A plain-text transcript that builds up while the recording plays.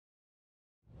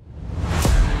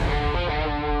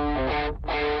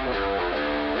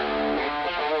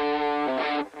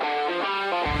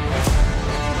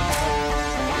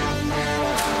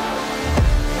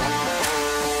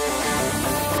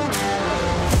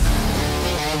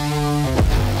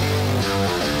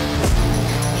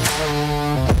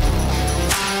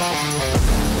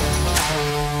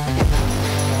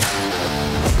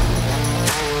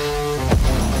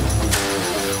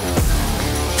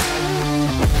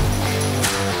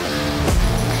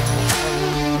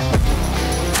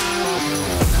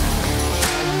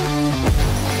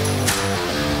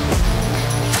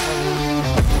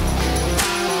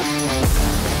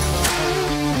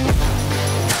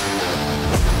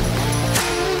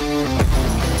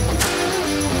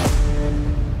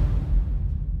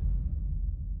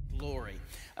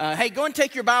Hey, go and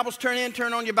take your Bibles, turn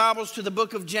on your Bibles to the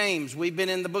book of James. We've been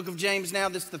in the book of James now.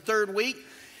 This is the third week,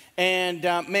 and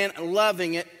man,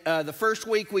 loving it. The first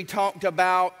week we talked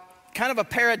about kind of a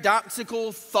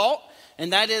paradoxical thought,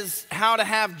 and that is how to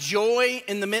have joy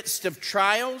in the midst of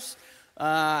trials.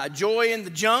 Joy in the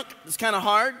junk. It's kind of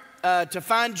hard to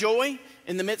find joy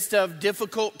in the midst of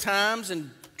difficult times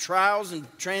and trials and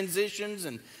transitions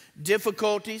and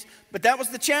difficulties, but that was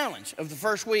the challenge of the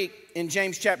first week in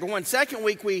James chapter 1. Second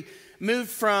week, we moved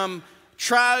from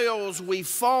trials we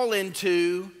fall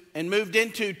into and moved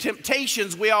into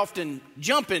temptations we often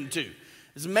jump into.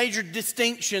 There's a major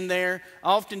distinction there.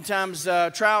 Oftentimes,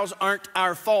 trials aren't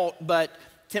our fault, but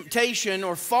temptation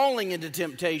or falling into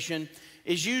temptation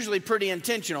is usually pretty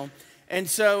intentional. And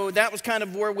so that was kind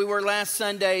of where we were last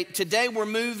Sunday. Today, we're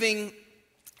moving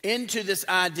into this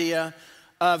idea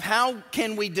of how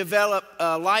can we develop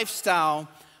a lifestyle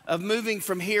of moving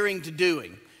from hearing to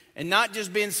doing, and not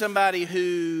just being somebody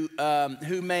who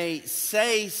may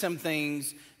say some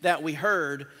things that we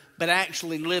heard, but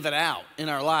actually live it out in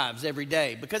our lives every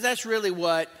day, because that's really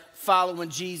what following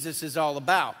Jesus is all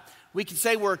about. We can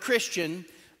say we're a Christian,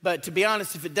 but to be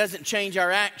honest, if it doesn't change our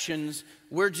actions,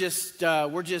 we're just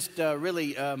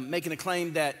really making a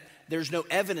claim that there's no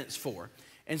evidence for.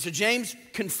 And so James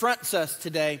confronts us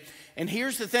today. And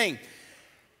here's the thing.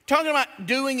 Talking about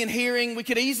doing and hearing, we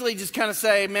could easily just kind of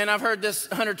say, man, I've heard this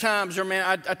 100 times, or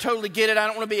man, I totally get it. I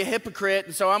don't want to be a hypocrite.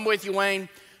 And so I'm with you, Wayne.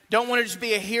 Don't want to just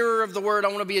be a hearer of the word. I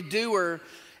want to be a doer.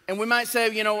 And we might say,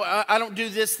 you know, I don't do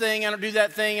this thing. I don't do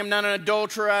that thing. I'm not an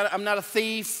adulterer. I'm not a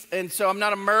thief. And so I'm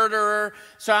not a murderer.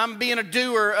 So I'm being a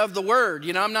doer of the word.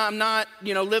 You know, I'm not,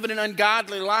 living an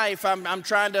ungodly life. I'm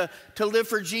trying to live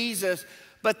for Jesus.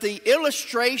 But the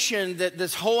illustration that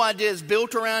this whole idea is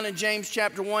built around in James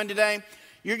chapter 1 today,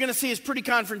 you're going to see is pretty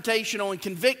confrontational and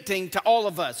convicting to all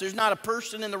of us. There's not a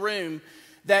person in the room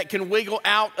that can wiggle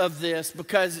out of this,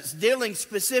 because it's dealing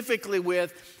specifically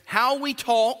with how we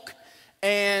talk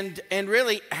and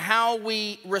really how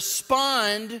we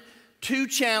respond to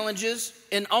challenges,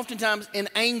 and oftentimes in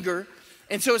anger.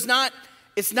 And so it's not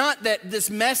that this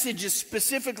message is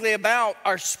specifically about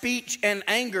our speech and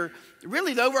anger.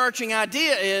 Really, the overarching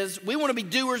idea is we want to be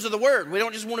doers of the word. We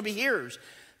don't just want to be hearers.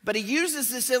 But he uses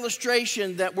this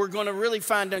illustration that we're going to really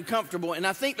find uncomfortable. And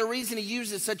I think the reason he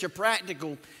uses such a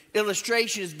practical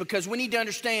illustration is because we need to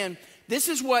understand this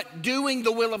is what doing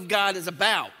the will of God is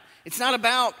about. It's not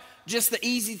about just the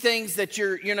easy things that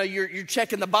you're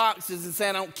checking the boxes and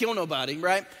saying, I don't kill nobody,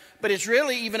 right? But it's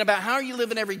really even about how are you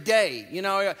living every day.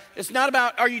 It's not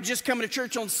about are you just coming to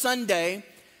church on Sunday,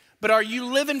 but are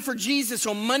you living for Jesus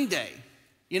on Monday?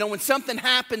 When something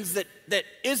happens that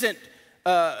isn't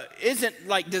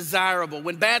like desirable,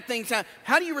 when bad things happen,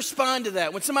 how do you respond to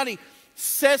that? When somebody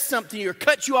says something to you or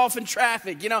cuts you off in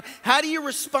traffic, how do you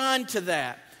respond to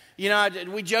that?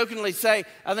 We jokingly say,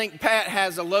 I think Pat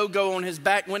has a logo on his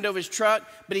back window of his truck,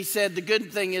 but he said the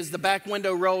good thing is the back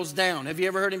window rolls down. Have you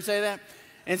ever heard him say that?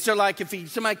 And so, like, if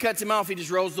somebody cuts him off, he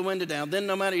just rolls the window down. Then,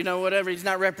 no matter, whatever, he's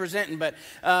not representing. But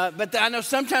I know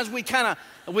sometimes we kind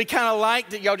of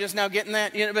like that. Y'all just now getting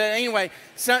that. But anyway,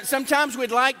 sometimes we'd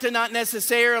like to not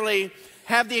necessarily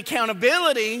have the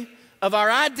accountability of our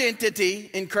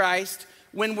identity in Christ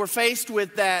when we're faced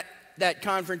with that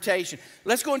confrontation.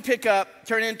 Let's go and pick up,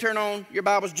 turn on your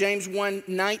Bibles, James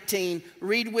 1:19.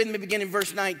 Read with me beginning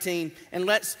verse 19, and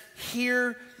let's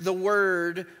hear the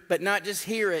word, but not just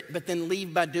hear it, but then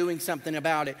leave by doing something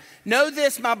about it. Know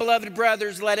this, my beloved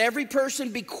brothers, let every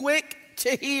person be quick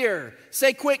to hear.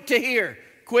 Say quick to hear.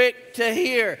 Quick to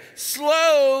hear.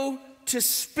 Slow to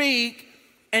speak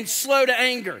and slow to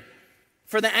anger.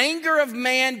 For the anger of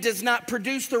man does not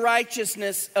produce the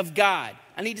righteousness of God.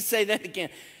 I need to say that again.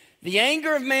 The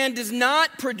anger of man does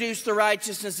not produce the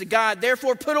righteousness of God.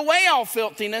 Therefore, put away all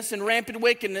filthiness and rampant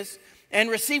wickedness, and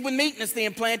receive with meekness the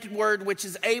implanted word, which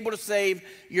is able to save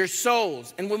your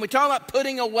souls. And when we talk about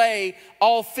putting away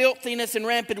all filthiness and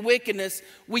rampant wickedness,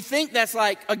 we think that's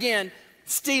like, again,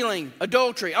 stealing,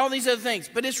 adultery, all these other things.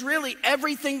 But it's really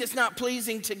everything that's not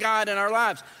pleasing to God in our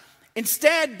lives.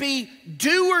 Instead, be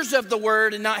doers of the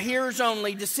word and not hearers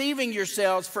only, deceiving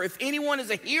yourselves. For if anyone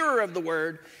is a hearer of the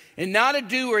word and not a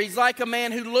doer, he's like a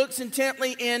man who looks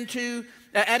intently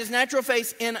at his natural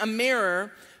face in a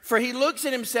mirror. For he looks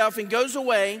at himself and goes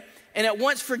away and at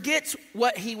once forgets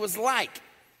what he was like.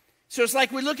 So it's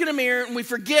like we look in a mirror and we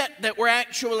forget that we're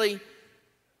actually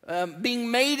being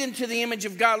made into the image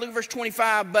of God. Look at verse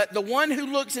 25. But the one who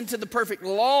looks into the perfect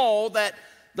law, that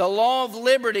the law of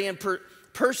liberty, and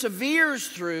perseveres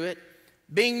through it,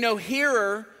 being no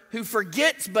hearer who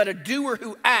forgets but a doer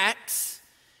who acts,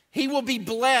 he will be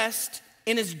blessed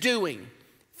in his doing.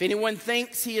 If anyone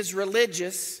thinks he is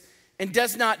religious and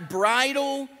does not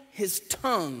bridle his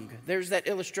tongue, there's that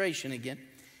illustration again,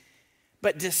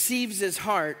 but deceives his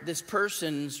heart, this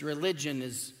person's religion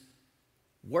is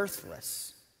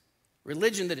worthless.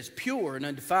 Religion that is pure and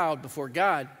undefiled before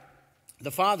God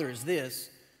the Father is this: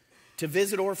 to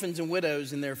visit orphans and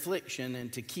widows in their affliction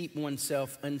and to keep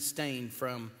oneself unstained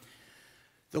from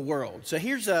the world. So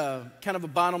here's a kind of a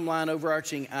bottom line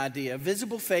overarching idea.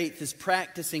 Visible faith is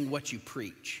practicing what you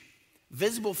preach.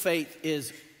 Visible faith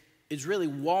is really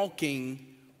walking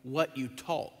what you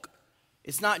talk.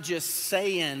 It's not just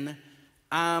saying,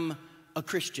 I'm a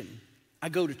Christian, I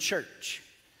go to church.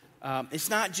 It's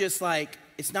not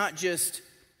just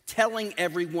telling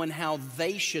everyone how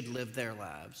they should live their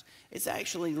lives. It's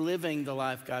actually living the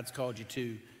life God's called you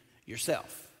to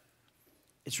yourself.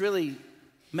 It's really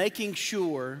making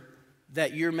sure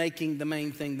that you're making the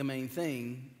main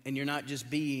thing, and you're not just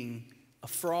being a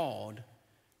fraud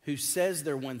who says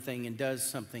they're one thing and does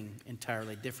something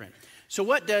entirely different. So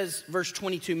what does verse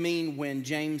 22 mean when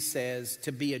James says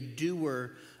to be a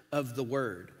doer of the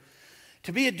word?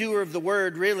 To be a doer of the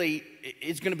word really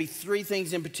is going to be three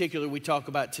things in particular we talk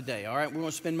about today, all right? We're going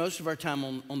to spend most of our time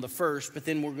on the first, but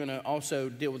then we're going to also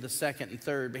deal with the second and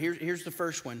third. But here's the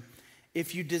first one.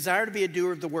 If you desire to be a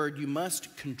doer of the word, you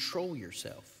must control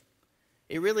yourself.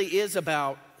 It really is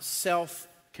about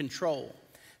self-control.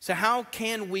 So how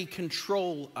can we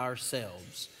control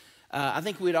ourselves? I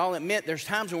think we'd all admit there's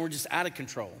times when we're just out of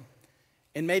control.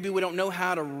 And maybe we don't know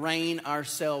how to rein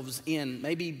ourselves in.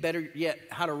 Maybe better yet,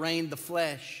 how to rein the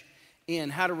flesh in.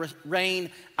 How to rein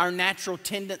our natural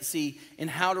tendency in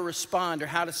how to respond or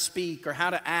how to speak or how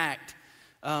to act.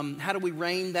 How do we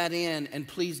rein that in and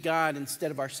please God instead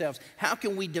of ourselves? How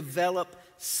can we develop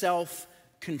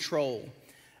self-control?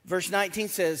 Verse 19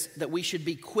 says that we should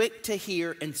be quick to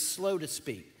hear and slow to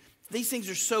speak. These things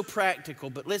are so practical,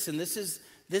 but listen, this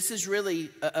is really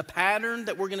a pattern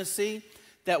that we're going to see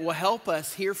that will help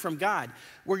us hear from God.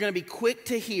 We're going to be quick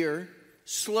to hear,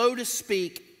 slow to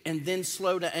speak, and then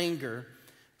slow to anger.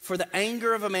 For the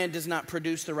anger of a man does not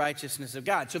produce the righteousness of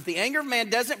God. So if the anger of man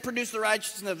doesn't produce the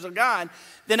righteousness of God,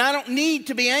 then I don't need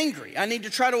to be angry. I need to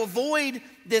try to avoid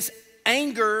this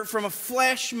anger from a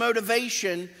flesh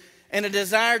motivation and a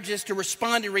desire just to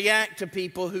respond and react to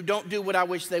people who don't do what I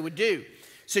wish they would do.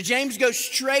 So James goes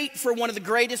straight for one of the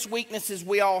greatest weaknesses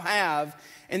we all have,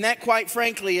 and that, quite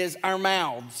frankly, is our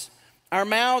mouths. Our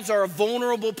mouths are a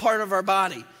vulnerable part of our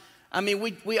body. I mean,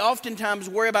 we oftentimes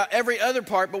worry about every other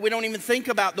part, but we don't even think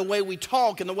about the way we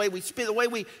talk and the way we speak, the way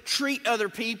we treat other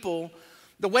people,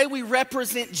 the way we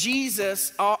represent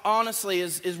Jesus, honestly,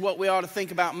 is what we ought to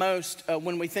think about most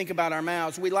when we think about our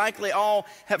mouths. We likely all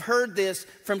have heard this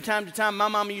from time to time. My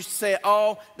mama used to say it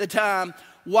all the time.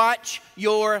 Watch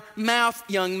your mouth,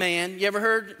 young man. You ever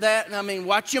heard that? I mean,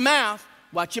 watch your mouth.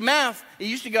 Watch your mouth. It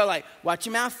used to go like, watch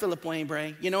your mouth, Philip Wayne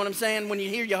Bray. You know what I'm saying? When you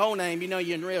hear your whole name, you know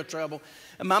you're in real trouble.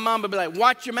 And my mom would be like,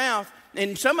 watch your mouth.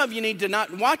 And some of you need to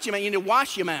not watch your mouth. You need to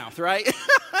wash your mouth, right?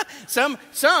 Some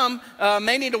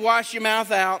may need to wash your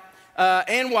mouth out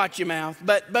and watch your mouth.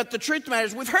 But the truth of the matter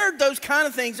is we've heard those kind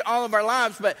of things all of our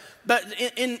lives. But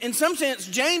in some sense,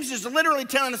 James is literally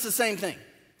telling us the same thing.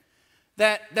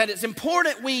 That it's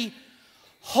important we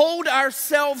hold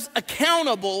ourselves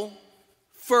accountable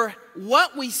for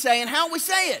what we say and how we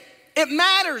say it. It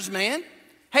matters, man.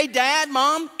 Hey, Dad,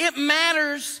 Mom, it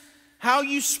matters how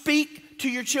you speak to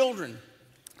your children.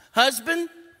 Husband,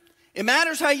 it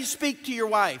matters how you speak to your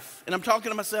wife. And I'm talking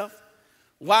to myself.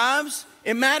 Wives,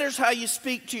 it matters how you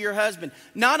speak to your husband.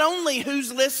 Not only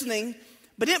who's listening,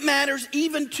 but it matters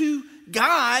even to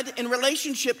God in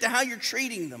relationship to how you're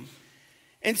treating them.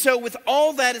 And so with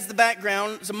all that as the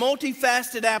background, it's a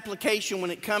multifaceted application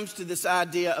when it comes to this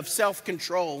idea of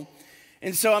self-control.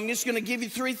 And so I'm just going to give you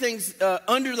three things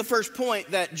under the first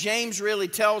point that James really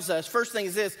tells us. First thing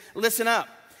is this: listen up.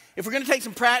 If we're going to take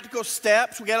some practical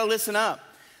steps, we got to listen up.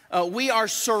 We are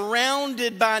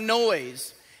surrounded by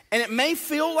noise. And it may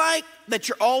feel like that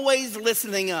you're always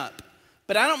listening up.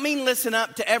 But I don't mean listen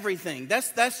up to everything.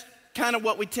 That's kind of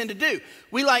what we tend to do.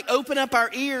 We like open up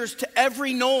our ears to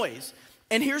every noise.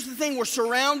 And here's the thing, we're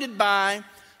surrounded by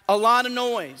a lot of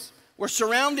noise. We're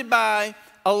surrounded by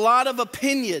a lot of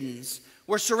opinions.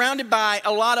 We're surrounded by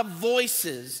a lot of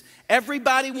voices.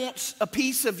 Everybody wants a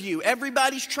piece of you.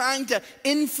 Everybody's trying to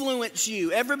influence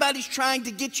you. Everybody's trying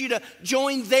to get you to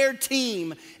join their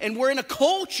team. And we're in a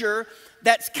culture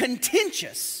that's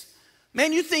contentious.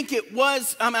 Man, you think it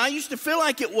was, I used to feel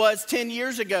like it was 10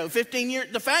 years ago, 15 years.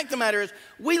 The fact of the matter is,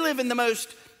 we live in the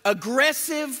most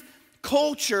aggressive,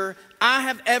 culture I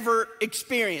have ever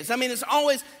experienced. I mean, it's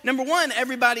always, number one,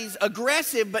 everybody's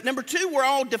aggressive, but number two, we're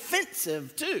all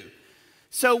defensive too.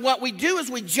 So what we do is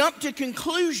we jump to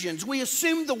conclusions. We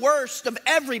assume the worst of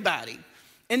everybody.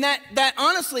 And that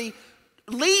honestly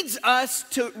leads us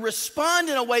to respond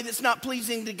in a way that's not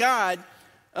pleasing to God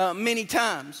many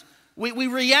times. We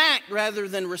react rather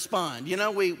than respond. You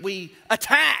know, we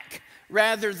attack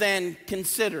rather than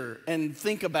consider and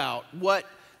think about what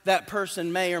that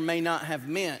person may or may not have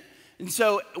meant. And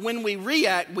so when we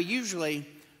react, we usually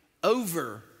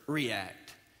overreact.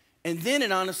 And then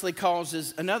it honestly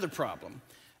causes another problem.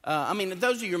 I mean,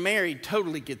 those of you who are married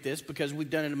totally get this because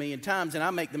we've done it a million times, and I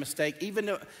make the mistake, even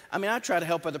though, I try to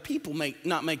help other people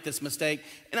not make this mistake,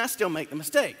 and I still make the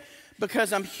mistake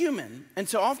because I'm human. And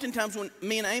so oftentimes when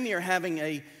me and Amy are having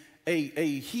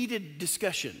a heated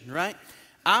discussion, right,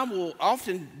 I will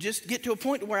often just get to a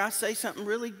point where I say something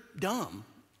really dumb.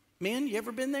 Men, you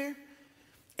ever been there?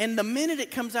 And the minute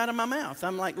it comes out of my mouth,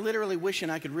 I'm like literally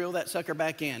wishing I could reel that sucker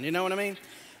back in. You know what I mean?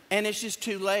 And it's just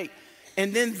too late.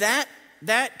 And then that,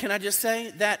 can I just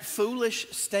say, that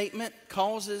foolish statement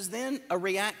causes then a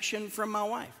reaction from my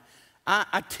wife.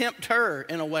 I tempt her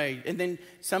in a way, and then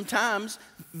sometimes,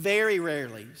 very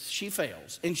rarely, she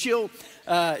fails. And she'll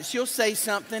say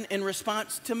something in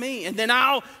response to me, and then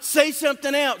I'll say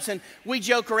something else. And we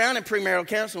joke around in premarital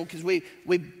counseling because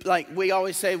we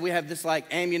always say we have this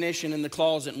like ammunition in the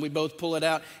closet, and we both pull it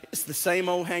out. It's the same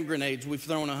old hand grenades we've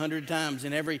thrown 100 times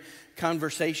in every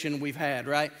conversation we've had,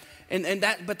 right?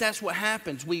 But that's what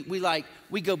happens.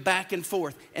 We go back and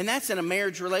forth, and that's in a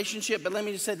marriage relationship. But let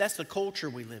me just say, that's the culture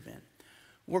we live in.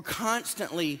 We're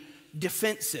constantly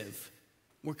defensive.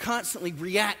 We're constantly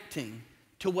reacting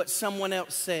to what someone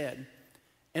else said.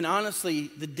 And honestly,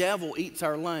 the devil eats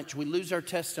our lunch. We lose our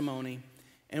testimony,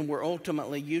 and we're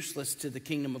ultimately useless to the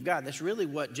kingdom of God. That's really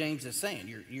what James is saying.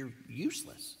 You're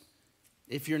useless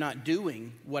if you're not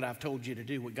doing what I've told you to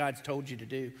do, what God's told you to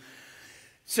do.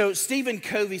 So Stephen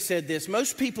Covey said this: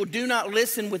 most people do not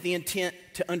listen with the intent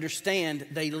to understand.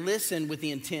 They listen with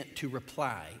the intent to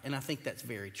reply. And I think that's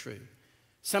very true.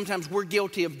 Sometimes we're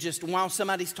guilty of just while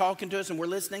somebody's talking to us and we're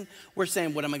listening, we're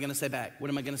saying, what am I going to say back? What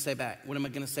am I going to say back? What am I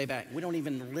going to say back? We don't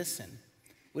even listen.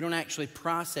 We don't actually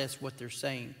process what they're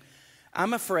saying.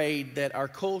 I'm afraid that our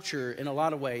culture, in a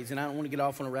lot of ways, and I don't want to get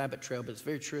off on a rabbit trail, but it's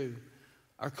very true.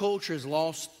 Our culture has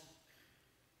lost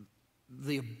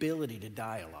the ability to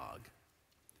dialogue.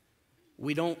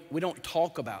 We don't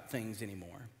talk about things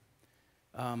anymore.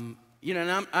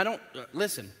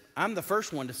 Listen, I'm the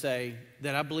first one to say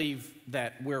that I believe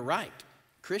that we're right.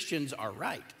 Christians are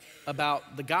right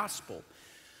about the gospel.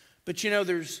 But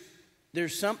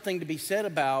there's something to be said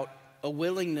about a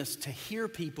willingness to hear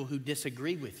people who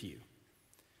disagree with you.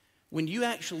 When you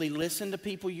actually listen to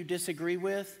people you disagree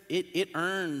with, it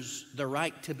earns the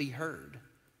right to be heard.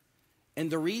 And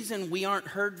the reason we aren't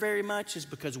heard very much is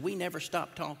because we never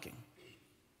stop talking.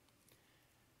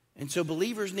 And so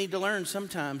believers need to learn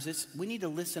sometimes we need to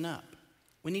listen up.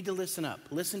 We need to listen up.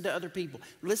 Listen to other people.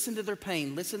 Listen to their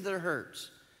pain. Listen to their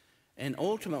hurts. And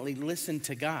ultimately listen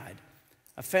to God.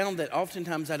 I found that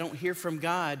oftentimes I don't hear from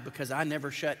God because I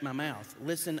never shut my mouth.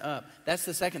 Listen up. That's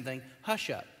the second thing. Hush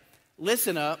up.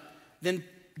 Listen up. Then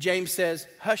James says,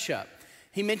 hush up.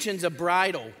 He mentions a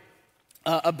bridle.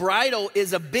 A bridle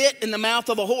is a bit in the mouth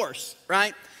of a horse,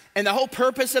 right? And the whole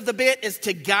purpose of the bit is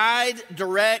to guide,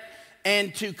 direct,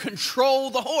 and to control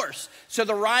the horse. So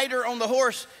the rider on the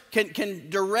horse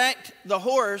can direct the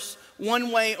horse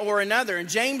one way or another. And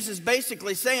James is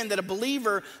basically saying that a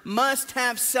believer must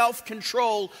have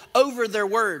self-control over their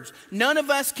words. None of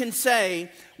us can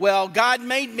say, well, God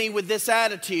made me with this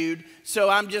attitude, so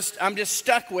I'm just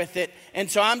stuck with it. And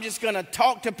so I'm just going to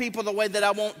talk to people the way that I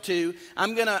want to.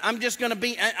 I'm just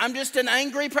an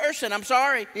angry person. I'm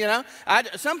sorry,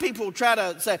 Some people try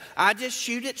to say, I just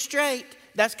shoot it straight.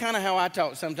 That's kind of how I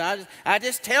talk sometimes. I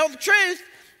just tell the truth.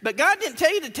 But God didn't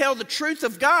tell you to tell the truth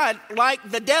of God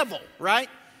like the devil, right?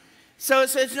 So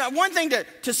it's not one thing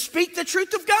to speak the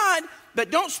truth of God,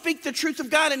 but don't speak the truth of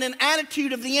God in an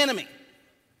attitude of the enemy.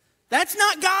 That's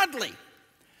not godly.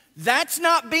 That's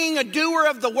not being a doer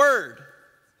of the word.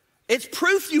 It's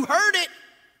proof you heard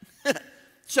it.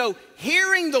 So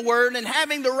hearing the word and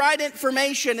having the right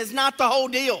information is not the whole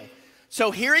deal. So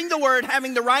hearing the word,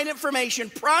 having the right information,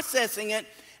 processing it,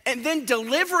 and then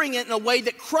delivering it in a way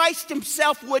that Christ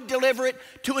himself would deliver it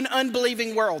to an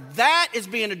unbelieving world. That is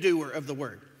being a doer of the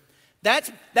word.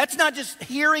 That's not just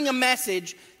hearing a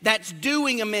message, that's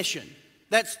doing a mission.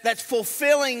 That's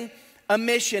fulfilling a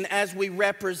mission as we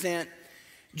represent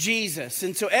Jesus.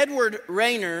 And so Edward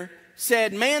Rayner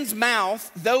said, man's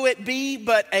mouth, though it be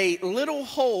but a little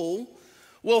hole,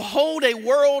 will hold a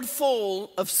world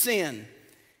full of sin.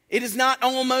 Is it not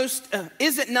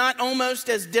almost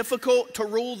as difficult to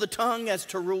rule the tongue as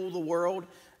to rule the world?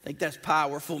 I think that's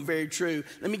powerful and very true.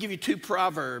 Let me give you two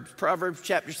Proverbs. Proverbs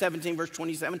chapter 17, verse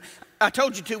 27. I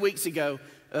told you 2 weeks ago,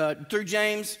 through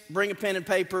James, bring a pen and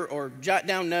paper or jot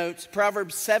down notes.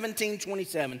 Proverbs 17,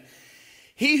 27.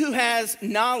 He who has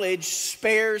knowledge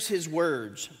spares his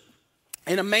words,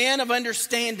 and a man of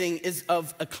understanding is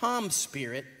of a calm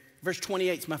spirit. Verse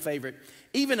 28 is my favorite.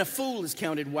 Even a fool is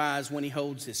counted wise when he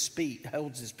holds his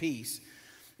peace.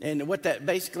 And what that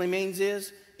basically means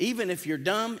is, even if you're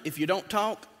dumb, if you don't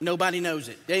talk, nobody knows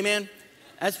it. Amen?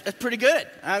 That's pretty good.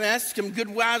 I mean, that's some good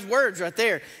wise words right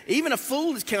there. Even a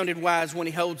fool is counted wise when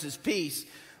he holds his peace.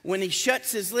 When he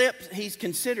shuts his lips, he's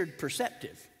considered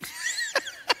perceptive.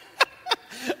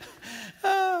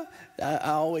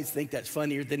 I always think that's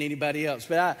funnier than anybody else,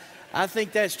 but I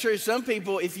think that's true. Some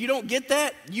people, if you don't get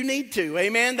that, you need to.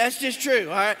 Amen? That's just true.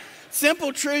 All right.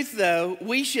 Simple truth, though,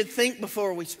 we should think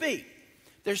before we speak.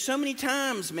 There's so many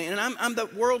times, man, and I'm the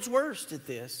world's worst at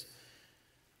this.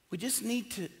 We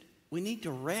need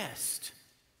to rest.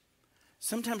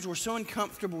 Sometimes we're so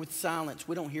uncomfortable with silence,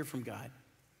 we don't hear from God.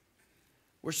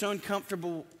 We're so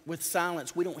uncomfortable with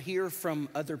silence, we don't hear from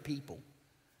other people.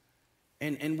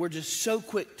 And we're just so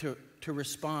quick to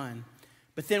respond.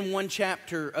 But then one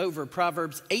chapter over,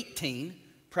 Proverbs 18,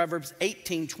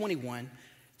 21,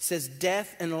 says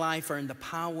death and life are in the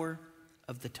power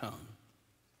of the tongue.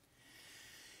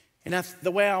 And the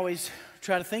way I always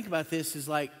try to think about this is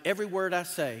like every word I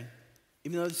say,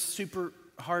 even though it's super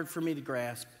hard for me to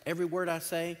grasp, every word I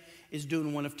say is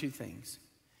doing one of two things.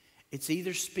 It's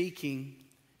either speaking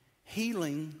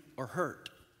healing or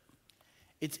hurt.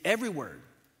 It's every word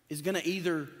is going to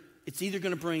either going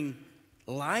to bring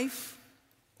life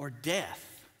or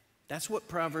death. That's what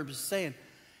Proverbs is saying.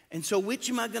 And so which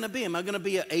am I going to be? Am I going to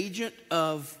be an agent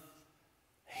of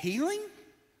healing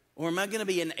or am I going to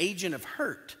be an agent of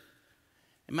hurt?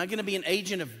 Am I going to be an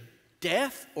agent of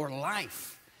death or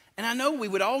life? And I know we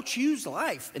would all choose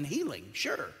life and healing,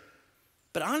 sure.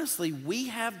 But honestly, we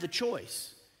have the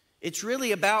choice. It's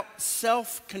really about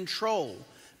self-control,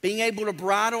 being able to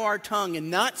bridle our tongue and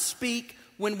not speak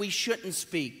when we shouldn't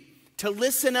speak, to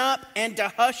listen up and to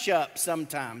hush up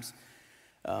sometimes.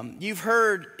 You've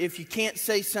heard, if you can't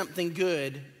say something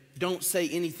good, don't say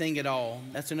anything at all.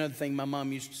 That's another thing my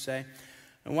mom used to say.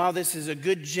 And while this is a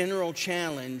good general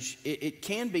challenge, it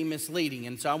can be misleading.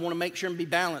 And so I want to make sure and be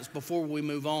balanced before we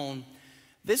move on.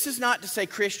 This is not to say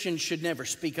Christians should never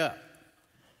speak up.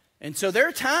 And so there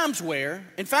are times where,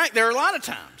 in fact, there are a lot of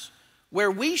times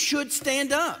where we should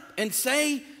stand up and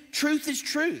say truth is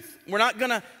truth. We're not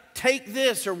going to take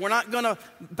this or we're not going to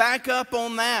back up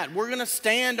on that. We're going to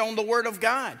stand on the Word of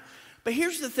God. But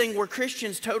here's the thing where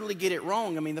Christians totally get it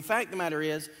wrong. I mean, the fact of the matter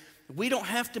is we don't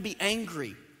have to be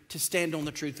angry to stand on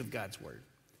the truth of God's Word.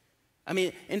 I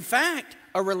mean, in fact,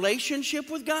 a relationship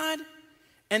with God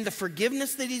and the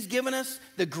forgiveness that He's given us,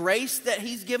 the grace that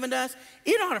He's given us,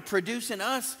 it ought to produce in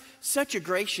us such a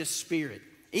gracious spirit.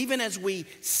 Even as we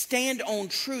stand on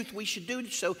truth, we should do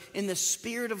so in the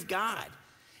Spirit of God.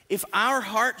 If our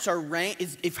hearts are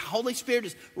if Holy Spirit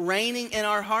is reigning in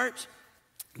our hearts,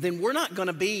 then we're not going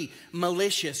to be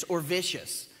malicious or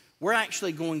vicious. We're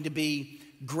actually going to be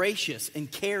gracious and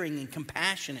caring and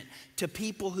compassionate to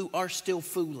people who are still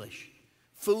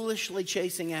foolishly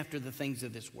chasing after the things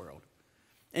of this world.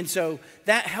 And so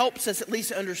that helps us at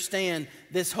least understand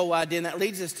this whole idea. And that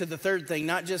leads us to the third thing,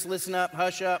 not just listen up,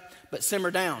 hush up, but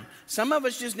simmer down. Some of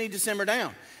us just need to simmer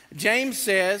down. James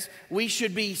says we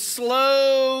should be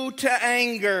slow to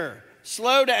anger.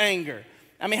 Slow to anger.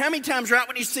 I mean, how many times right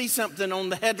when you see something on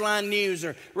the headline news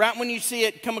or right when you see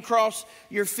it come across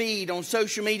your feed on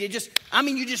social media,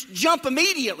 you just jump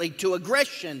immediately to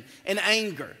aggression and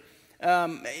anger.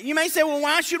 You may say, well,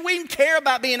 why should we even care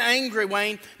about being angry,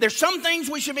 Wayne? There's some things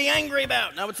we should be angry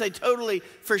about. And I would say totally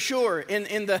for sure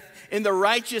in the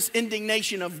righteous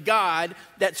indignation of God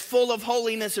that's full of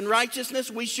holiness and righteousness,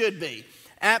 we should be.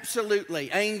 Absolutely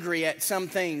angry at some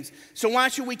things. So why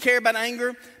should we care about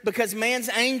anger? Because man's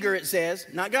anger, it says,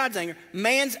 not God's anger,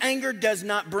 man's anger does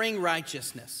not bring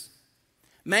righteousness.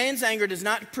 Man's anger does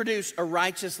not produce a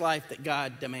righteous life that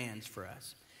God demands for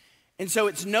us. And so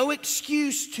it's no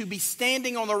excuse to be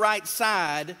standing on the right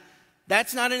side.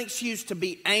 That's not an excuse to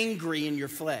be angry in your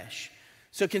flesh.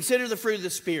 So consider the fruit of the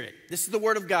Spirit. This is the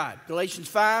Word of God. Galatians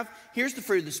 5, here's the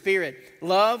fruit of the Spirit.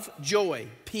 Love, joy,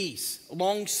 peace,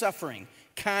 long-suffering,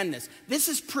 kindness. This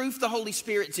is proof the Holy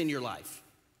Spirit's in your life.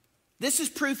 This is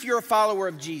proof you're a follower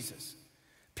of Jesus.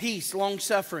 Peace,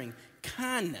 long-suffering,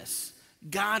 kindness,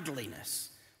 godliness,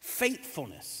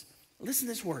 faithfulness, Listen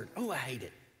to this word. Oh, I hate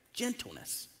it.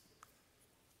 Gentleness.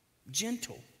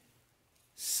 Gentle.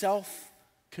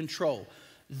 Self-control.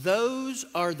 Those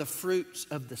are the fruits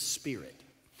of the Spirit.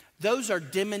 Those are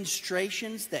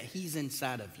demonstrations that He's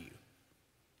inside of you.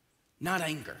 Not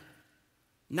anger.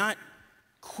 Not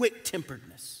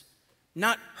quick-temperedness.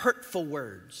 Not hurtful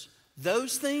words.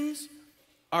 Those things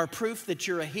are proof that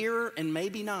you're a hearer and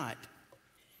maybe not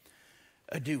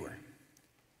a doer.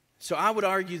 So I would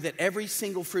argue that every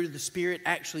single fruit of the Spirit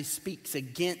actually speaks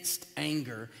against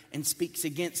anger and speaks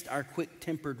against our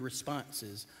quick-tempered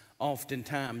responses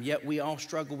oftentimes. Yet we all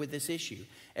struggle with this issue.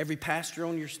 Every pastor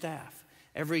on your staff,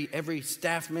 every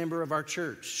staff member of our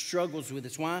church struggles with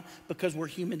this. Why? Because we're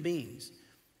human beings.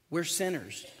 We're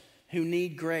sinners who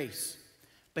need grace.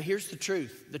 But here's the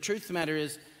truth. The truth of the matter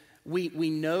is we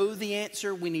know the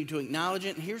answer. We need to acknowledge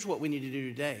it. And here's what we need to do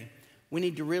today. We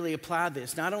need to really apply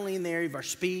this, not only in the area of our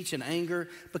speech and anger,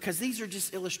 because these are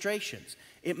just illustrations.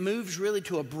 It moves really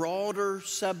to a broader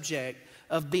subject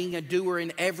of being a doer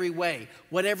in every way.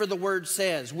 Whatever the word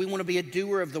says, we want to be a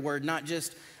doer of the word, not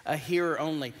just a hearer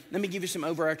only. Let me give you some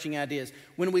overarching ideas.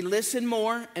 When we listen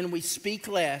more and we speak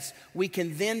less, we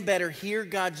can then better hear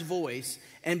God's voice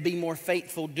and be more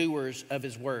faithful doers of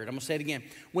His word. I'm going to say it again.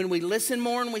 When we listen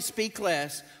more and we speak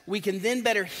less, we can then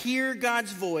better hear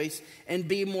God's voice and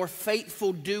be more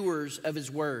faithful doers of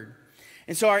His word.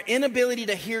 And so our inability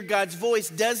to hear God's voice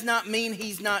does not mean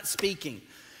He's not speaking.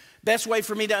 Best way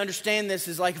for me to understand this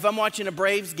is like if I'm watching a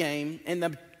Braves game and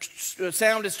the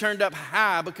sound is turned up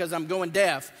high because I'm going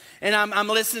deaf, and I'm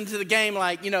listening to the game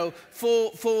like,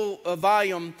 full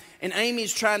volume, and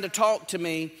Amy's trying to talk to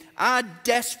me. I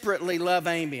desperately love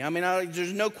Amy. I mean,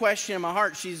 there's no question in my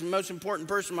heart she's the most important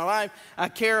person in my life. I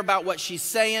care about what she's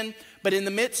saying, but in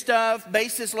the midst of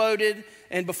bases loaded,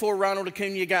 and before Ronald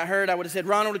Acuna got hurt, I would have said,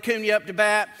 Ronald Acuna up to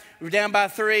bat. We're down by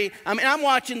 3. I mean, I'm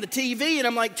watching the TV, and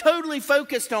I'm like totally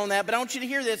focused on that, but I want you to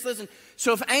hear this. Listen.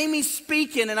 So if Amy's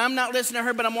speaking and I'm not listening to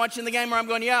her, but I'm watching the game where I'm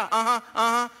going,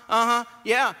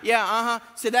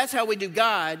 So that's how we do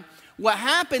God. What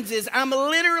happens is I'm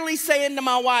literally saying to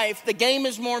my wife, the game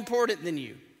is more important than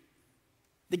you.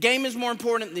 The game is more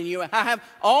important than you. I have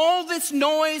all this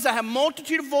noise. I have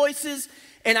multitude of voices,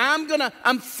 and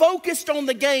I'm focused on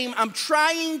the game. I'm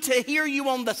trying to hear you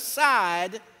on the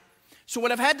side. So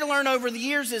what I've had to learn over the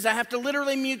years is I have to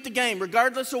literally mute the game,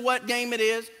 regardless of what game it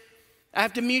is. I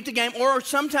have to mute the game, or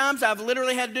sometimes I've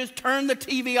literally had to do is turn the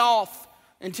TV off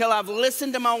until I've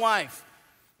listened to my wife.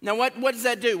 Now, what does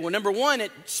that do? Well, number one, it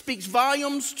speaks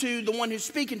volumes to the one who's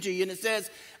speaking to you, and it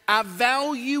says, I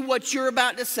value what you're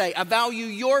about to say. I value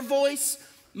your voice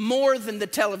more than the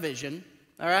television,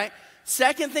 all right?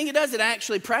 Second thing it does, it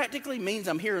actually practically means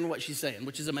I'm hearing what she's saying,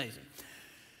 which is amazing.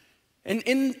 And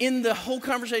in the whole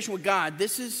conversation with God,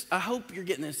 I hope you're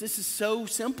getting this. This is so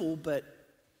simple, but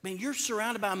man, you're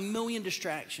surrounded by a million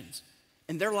distractions,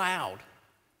 and they're loud.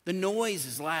 The noise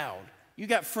is loud. You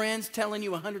got friends telling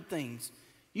you 100 things.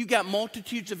 You got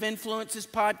multitudes of influences,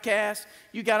 podcasts.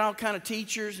 You got all kind of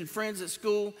teachers and friends at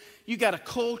school. You got a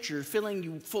culture filling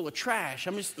you full of trash.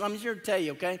 I'm here to tell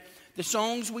you, okay? The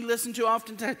songs we listen to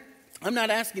oftentimes, I'm not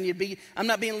asking you to be, I'm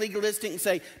not being legalistic and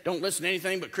say, don't listen to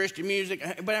anything but Christian music.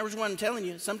 But I was one telling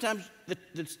you, sometimes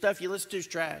the stuff you listen to is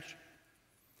trash.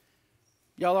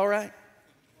 Y'all all right?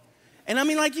 And I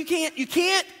mean, like, you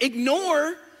can't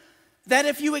ignore that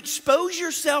if you expose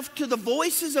yourself to the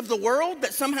voices of the world,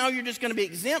 that somehow you're just going to be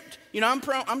exempt.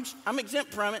 I'm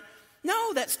exempt from it.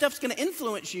 No, that stuff's going to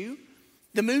influence you.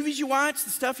 The movies you watch, the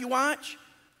stuff you watch,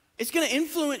 it's going to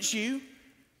influence you.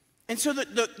 And so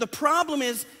the problem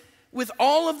is, with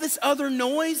all of this other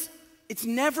noise, it's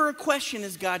never a question,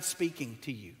 is God speaking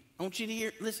to you? I want you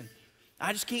to listen,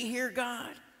 I just can't hear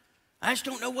God. I just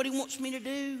don't know what He wants me to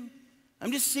do.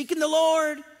 I'm just seeking the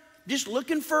Lord, just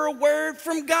looking for a word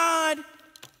from God.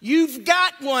 You've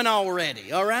got one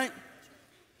already, all right?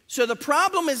 So the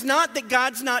problem is not that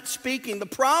God's not speaking. The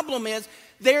problem is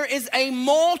there is a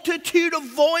multitude of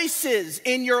voices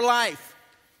in your life,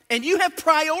 and you have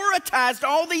prioritized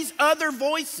all these other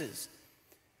voices.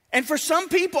 And for some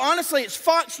people, honestly, it's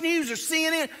Fox News or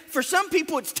CNN. For some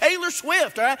people, it's Taylor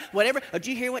Swift, all right? Whatever. Oh, did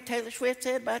you hear what Taylor Swift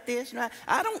said about this?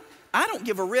 I don't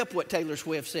give a rip what Taylor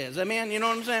Swift says. I mean, you know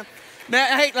what I'm saying?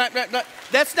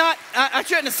 That's not, I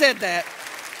shouldn't have said that.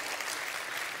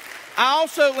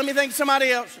 Let me think of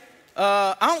somebody else.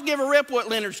 I don't give a rip what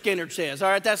Leonard Skinner says. All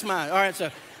right, that's mine. All right,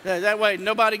 so that way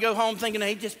nobody go home thinking,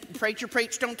 hey, preacher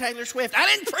preached on Taylor Swift. I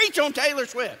didn't preach on Taylor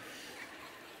Swift.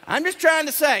 I'm just trying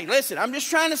to say,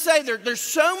 there's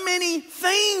so many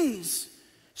things,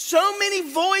 so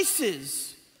many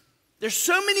voices, there's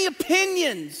so many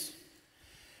opinions.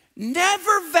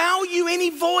 Never value any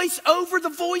voice over the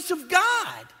voice of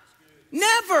God.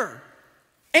 Never.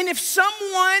 And if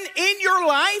someone in your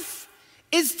life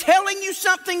is telling you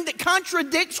something that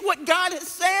contradicts what God has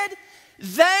said,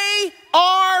 they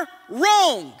are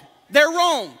wrong. They're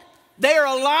wrong. They are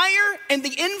a liar, and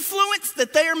the influence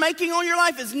that they are making on your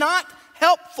life is not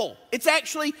helpful. It's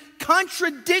actually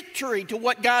contradictory to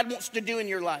what God wants to do in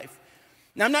your life.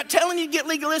 Now, I'm not telling you to get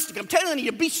legalistic. I'm telling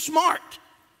you to be smart.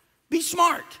 Be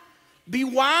smart. Be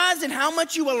wise in how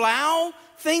much you allow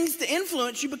things to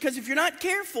influence you, because if you're not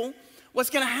careful, what's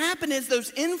going to happen is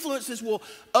those influences will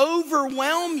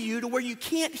overwhelm you to where you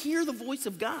can't hear the voice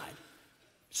of God.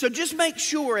 So just make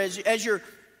sure as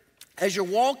you're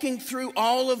walking through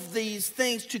all of these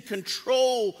things to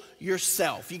control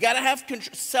yourself. You got to have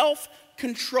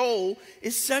self-control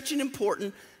is such an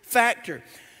important factor.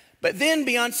 But then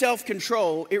beyond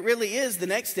self-control, it really is the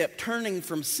next step, turning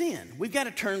from sin. We've got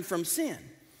to turn from sin.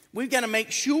 We've got to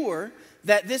make sure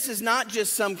that this is not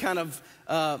just some kind of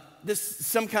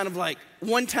like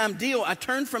one-time deal. I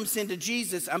turn from sin to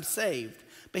Jesus, I'm saved.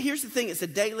 But here's the thing, it's a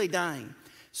daily dying.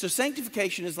 So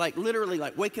sanctification is like literally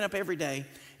like waking up every day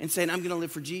and saying, I'm going to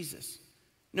live for Jesus.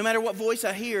 No matter what voice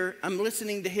I hear, I'm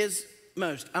listening to his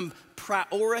most. I'm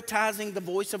prioritizing the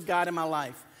voice of God in my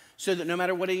life so that no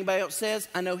matter what anybody else says,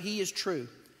 I know he is true.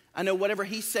 I know whatever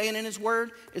he's saying in his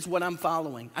word is what I'm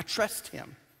following. I trust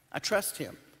him. I trust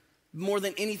him more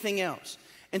than anything else.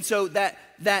 And so that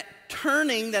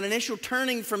turning, that initial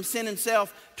turning from sin and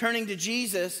self, turning to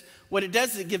Jesus, what it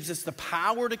does is it gives us the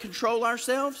power to control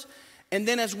ourselves. And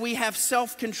then as we have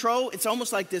self-control, it's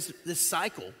almost like this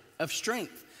cycle of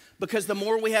strength. Because the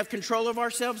more we have control of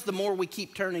ourselves, the more we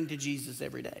keep turning to Jesus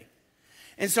every day.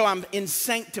 And so I'm in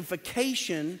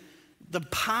sanctification. The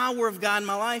power of God in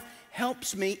my life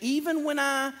helps me even when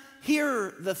I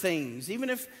hear the things. Even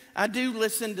if I do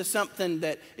listen to something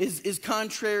that is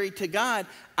contrary to God,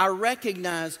 I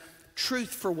recognize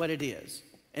truth for what it is.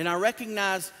 And I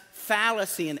recognize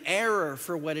fallacy and error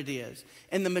for what it is.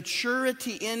 And the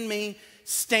maturity in me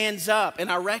stands up,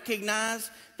 and I recognize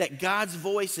that God's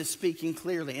voice is speaking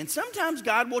clearly. And sometimes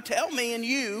God will tell me and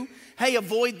you, hey,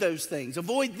 avoid those things.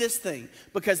 Avoid this thing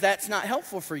because that's not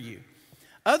helpful for you.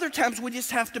 Other times we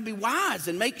just have to be wise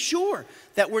and make sure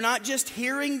that we're not just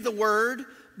hearing the word,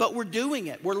 but we're doing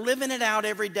it. We're living it out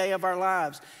every day of our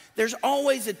lives. There's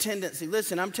always a tendency.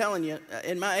 Listen, I'm telling you,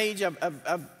 in my age,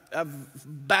 I've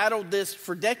battled this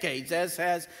for decades, as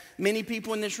has many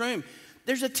people in this room.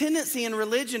 There's a tendency in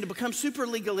religion to become super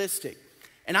legalistic.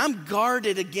 And I'm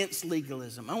guarded against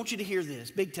legalism. I want you to hear this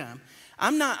big time.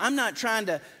 I'm not trying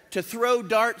to throw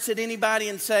darts at anybody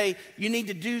and say, you need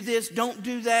to do this, don't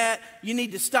do that, you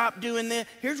need to stop doing this.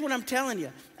 Here's what I'm telling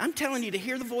you. I'm telling you to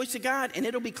hear the voice of God, and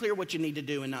it'll be clear what you need to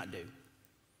do and not do.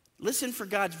 Listen for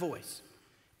God's voice.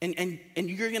 And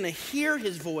you're going to hear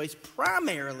his voice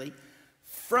primarily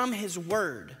from his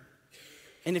word.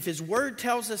 And if his word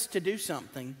tells us to do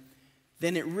something,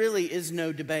 then it really is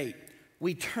no debate.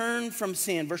 We turn from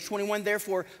sin. Verse 21,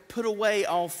 therefore, put away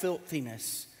all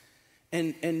filthiness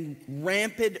and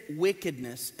rampant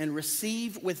wickedness, and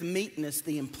receive with meekness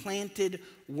the implanted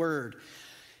word.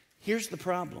 Here's the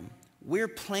problem. We're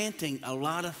planting a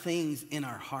lot of things in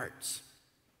our hearts.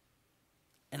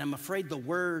 And I'm afraid the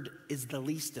word is the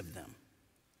least of them.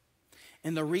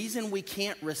 And the reason we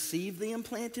can't receive the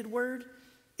implanted word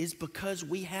is because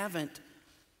we haven't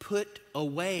put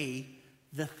away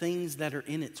the things that are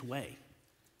in its way.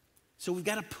 So we've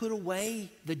got to put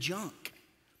away the junk.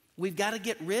 We've got to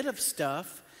get rid of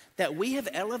stuff that we have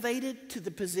elevated to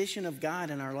the position of God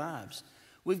in our lives.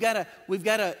 We've got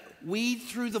to weed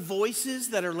through the voices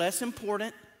that are less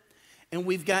important, and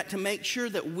we've got to make sure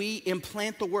that we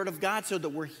implant the word of God so that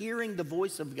we're hearing the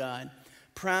voice of God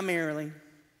primarily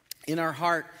in our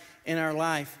heart, in our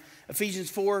life.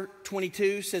 Ephesians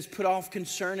 4:22 says, put off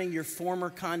concerning your former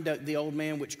conduct the old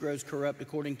man which grows corrupt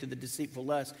according to the deceitful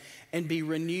lust, and be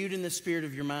renewed in the spirit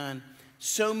of your mind.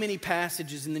 So many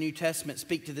passages in the New Testament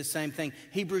speak to the same thing.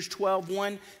 Hebrews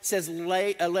 12:1 says,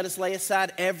 let us lay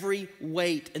aside every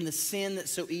weight and the sin that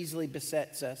so easily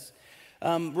besets us.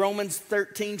 Romans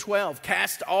 13:12,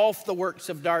 cast off the works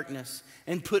of darkness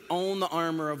and put on the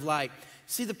armor of light.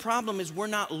 See, the problem is we're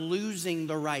not losing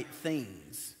the right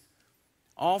things.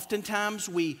 Oftentimes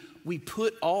we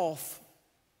put off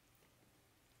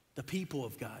the people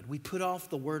of God. We put off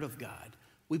the word of God.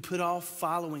 We put off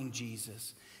following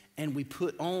Jesus. And we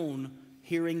put on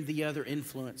hearing the other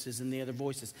influences and the other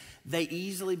voices. They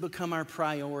easily become our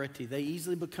priority. They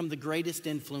easily become the greatest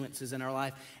influences in our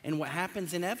life. And what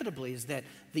happens inevitably is that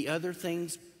the other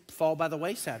things fall by the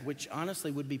wayside, which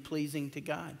honestly would be pleasing to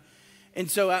God. And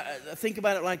so I think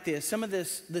about it like this. Some of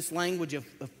this language of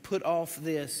put off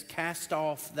this, cast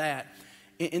off that.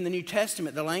 In the New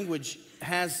Testament, the language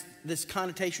has this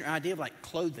connotation or idea of like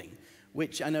clothing,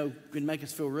 which I know can make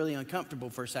us feel really uncomfortable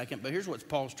for a second. But here's what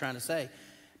Paul's trying to say.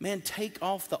 Man, take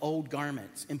off the old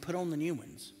garments and put on the new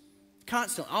ones.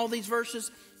 Constantly. All these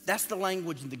verses, that's the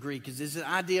language in the Greek. Is this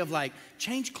idea of like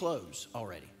change clothes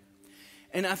already.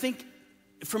 And I think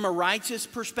from a righteous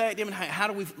perspective, and how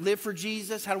do we live for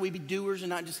Jesus? How do we be doers and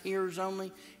not just hearers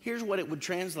only? Here's what it would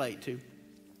translate to.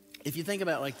 If you think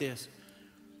about it like this.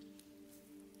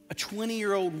 A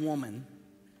 20-year-old woman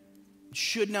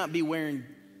should not be wearing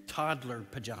toddler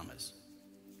pajamas.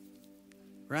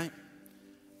 Right?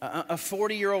 A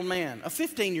 40-year-old man, a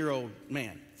 15-year-old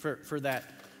man for that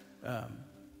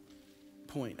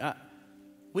point.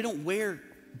 We don't wear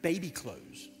baby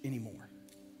clothes anymore.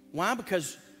 Why?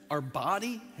 Because our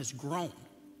body has grown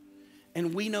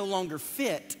and we no longer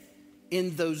fit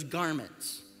in those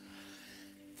garments.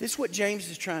 This is what James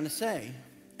is trying to say,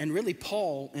 and really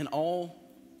Paul in all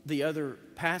the other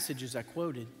passages I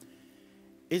quoted,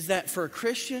 is that for a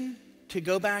Christian to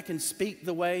go back and speak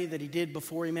the way that he did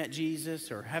before he met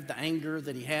Jesus, or have the anger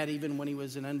that he had even when he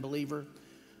was an unbeliever,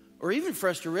 or even for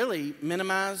us to really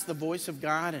minimize the voice of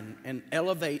God and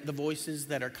elevate the voices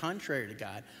that are contrary to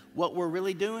God, what we're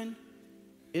really doing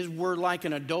is we're like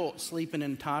an adult sleeping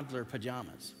in toddler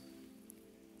pajamas.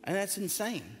 And that's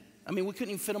insane. I mean, we couldn't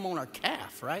even fit them on our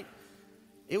calf, right?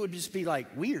 It would just be like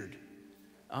weird.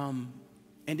 And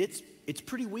it's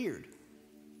pretty weird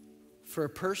for a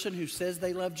person who says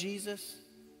they love Jesus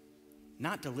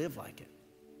not to live like it.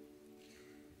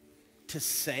 To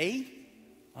say,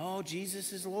 oh,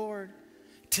 Jesus is Lord.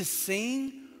 To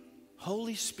sing,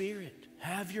 Holy Spirit,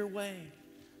 have your way.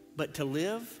 But to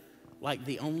live like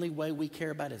the only way we care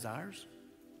about is ours.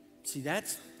 See,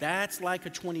 that's like a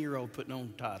 20-year-old putting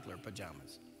on toddler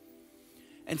pajamas.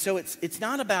 And so it's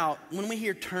not about, when we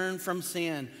hear turn from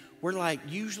sin, we're like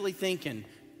usually thinking,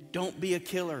 don't be a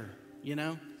killer, you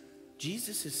know?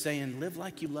 Jesus is saying, live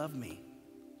like you love me.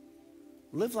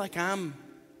 Live like I'm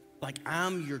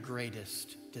your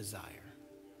greatest desire.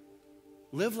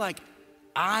 Live like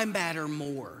I matter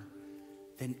more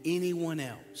than anyone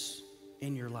else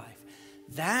in your life.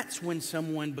 That's when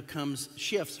someone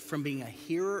shifts from being a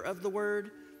hearer of the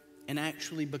word and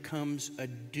actually becomes a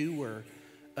doer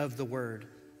of the word.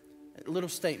 A little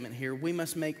statement here. We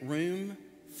must make room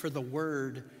for the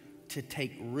word to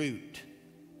take root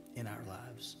in our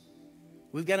lives.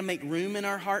 We've got to make room in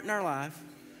our heart and our life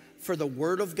for the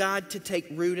word of God to take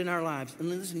root in our lives. And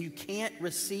listen, you can't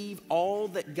receive all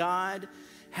that God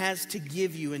has to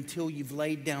give you until you've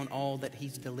laid down all that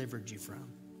he's delivered you from.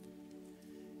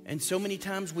 And so many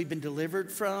times we've been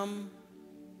delivered from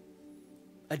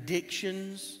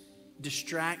addictions,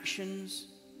 distractions,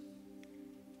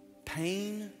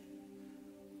 pain,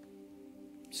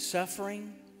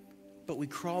 suffering, but we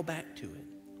crawl back to it.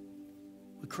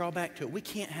 We crawl back to it. We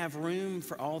can't have room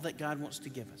for all that God wants to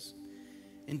give us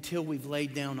until we've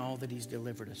laid down all that he's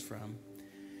delivered us from.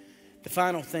 The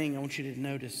final thing I want you to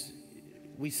notice,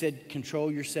 we said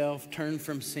control yourself, turn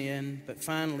from sin. But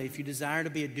finally, if you desire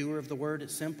to be a doer of the word,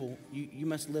 it's simple. You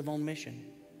must live on mission.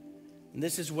 And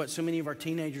this is what so many of our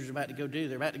teenagers are about to go do.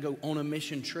 They're about to go on a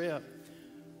mission trip.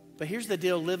 But here's the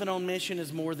deal. Living on mission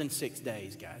is more than 6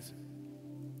 days, guys.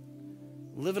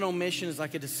 Living on mission is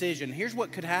like a decision. Here's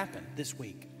what could happen this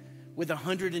week with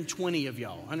 120 of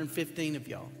y'all, 115 of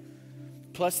y'all,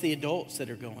 plus the adults that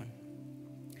are going.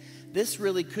 This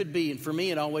really could be, and for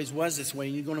me it always was this way.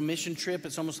 You go on a mission trip,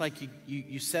 it's almost like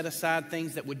you set aside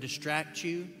things that would distract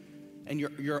you, and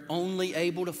you're only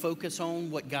able to focus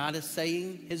on what God is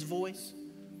saying, his voice.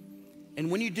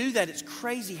 And when you do that, it's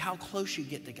crazy how close you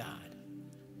get to God.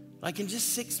 Like in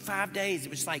just 5 days, it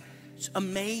was like it's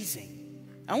amazing.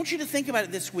 I want you to think about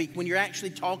it this week when you're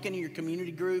actually talking in your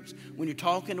community groups, when you're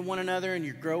talking to one another and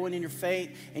you're growing in your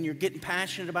faith and you're getting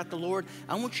passionate about the Lord.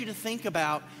 I want you to think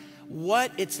about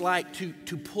what it's like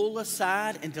to pull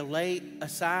aside and to lay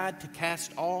aside, to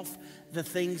cast off the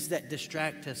things that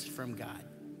distract us from God.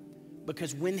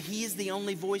 Because when he is the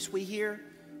only voice we hear,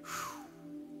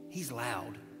 he's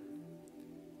loud.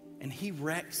 And he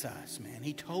wrecks us, man.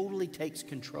 He totally takes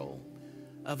control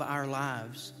of our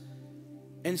lives.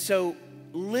 And so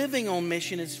living on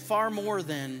mission is far more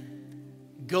than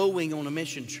going on a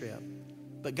mission trip.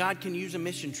 But God can use a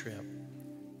mission trip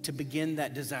to begin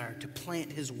that desire, to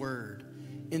plant his word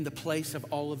in the place of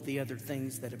all of the other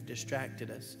things that have distracted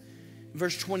us.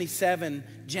 Verse 27,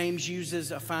 James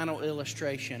uses a final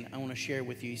illustration I want to share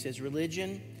with you. He says,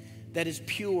 religion that is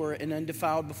pure and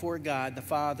undefiled before God the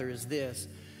Father is this,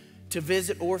 to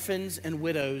visit orphans and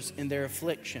widows in their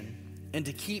affliction and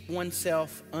to keep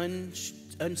oneself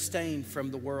unstained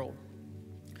from the world.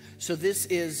 So this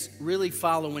is really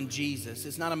following Jesus.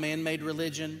 It's not a man-made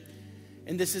religion.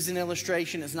 And this is an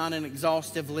illustration. It's not an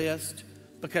exhaustive list,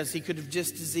 because he could have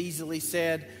just as easily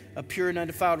said a pure and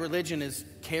undefiled religion is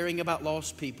caring about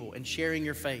lost people and sharing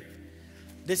your faith.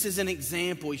 This is an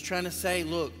example. He's trying to say,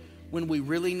 look, when we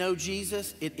really know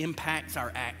Jesus, it impacts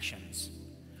our actions.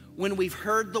 When we've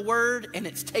heard the word and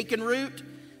it's taken root,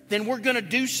 then we're going to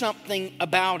do something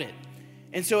about it.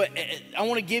 And so I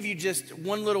want to give you just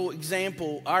one little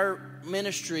example. Our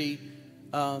ministry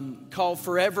called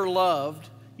Forever Loved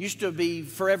used to be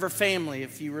Forever Family,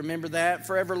 if you remember that.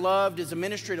 Forever Loved is a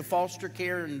ministry to foster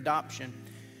care and adoption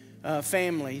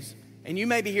families. And you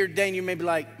may be here today and you may be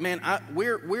like, man,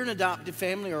 we're an adoptive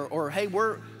family, or hey,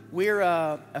 we're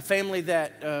a family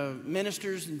that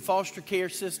ministers in foster care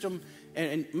system.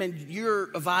 And man,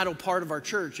 you're a vital part of our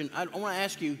church. And I want to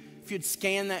ask you, if you'd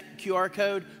scan that QR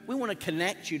code, we want to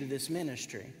connect you to this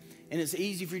ministry. And it's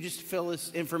easy for you just to fill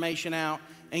this information out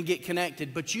and get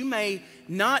connected. But you may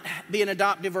not be an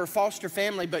adoptive or foster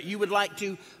family, but you would like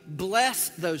to bless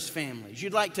those families.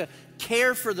 You'd like to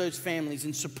care for those families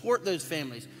and support those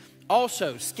families.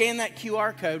 Also, scan that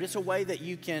QR code. It's a way that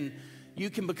you can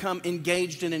become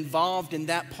engaged and involved in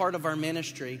that part of our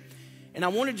ministry. And I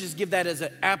want to just give that as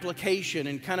an application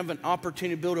and kind of an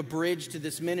opportunity to build a bridge to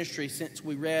this ministry, since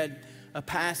we read a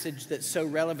passage that's so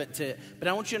relevant to it. But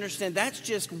I want you to understand that's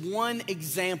just one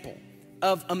example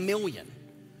of a million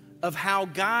of how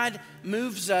God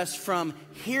moves us from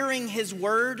hearing his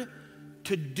word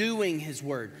to doing his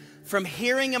word, from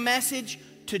hearing a message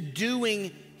to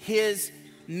doing his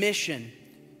mission.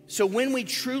 So when we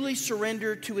truly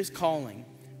surrender to his calling,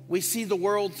 we see the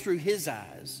world through his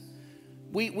eyes.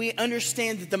 We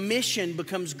understand that the mission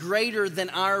becomes greater than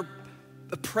our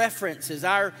preferences,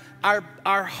 our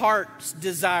heart's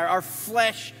desire, our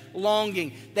flesh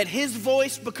longing, that his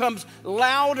voice becomes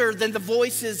louder than the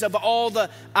voices of all the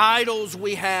idols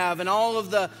we have and all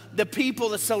of the people,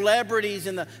 the celebrities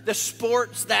and the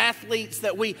sports, the athletes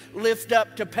that we lift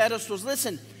up to pedestals.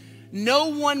 Listen, no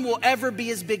one will ever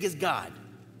be as big as God.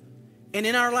 And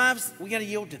in our lives, we got to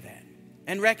yield to that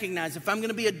and recognize, if I'm going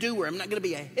to be a doer, I'm not going to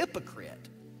be a hypocrite.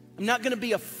 I'm not going to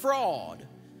be a fraud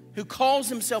who calls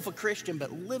himself a Christian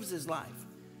but lives his life.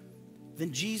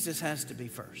 Then Jesus has to be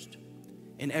first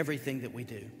in everything that we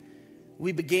do.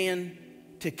 We begin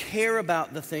to care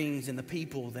about the things and the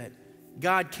people that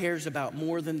God cares about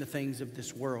more than the things of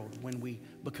this world when we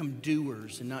become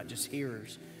doers and not just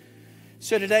hearers.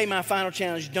 So today, my final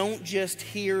challenge, don't just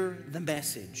hear the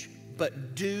message,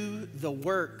 but do the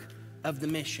work of the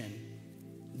mission.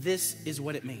 This is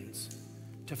what it means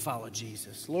to follow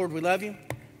Jesus. Lord, we love you.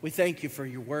 We thank you for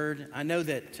your word. I know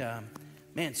that,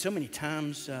 so many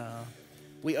times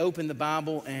we open the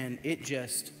Bible and it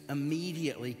just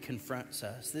immediately confronts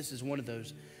us. This is one of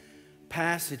those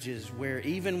passages where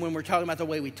even when we're talking about the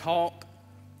way we talk,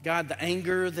 God, the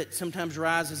anger that sometimes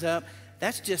rises up,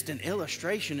 that's just an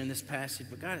illustration in this passage.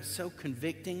 But God, it's so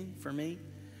convicting for me.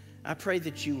 I pray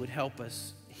that you would help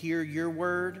us hear your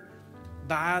word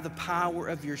by the power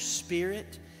of your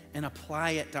Spirit and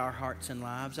apply it to our hearts and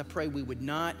lives. I pray we would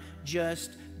not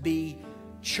just be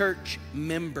church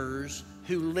members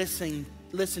who listen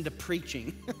to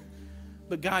preaching,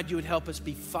 but God, you would help us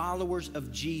be followers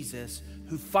of Jesus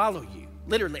who follow you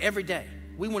literally every day.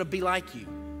 We want to be like you.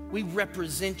 We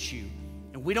represent you.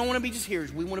 And we don't want to be just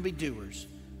hearers. We want to be doers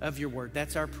of your word.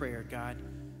 That's our prayer, God.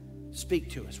 Speak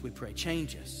to us, we pray.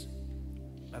 Change us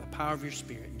by the power of your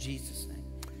Spirit. In Jesus' name,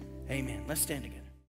 amen. Let's stand together.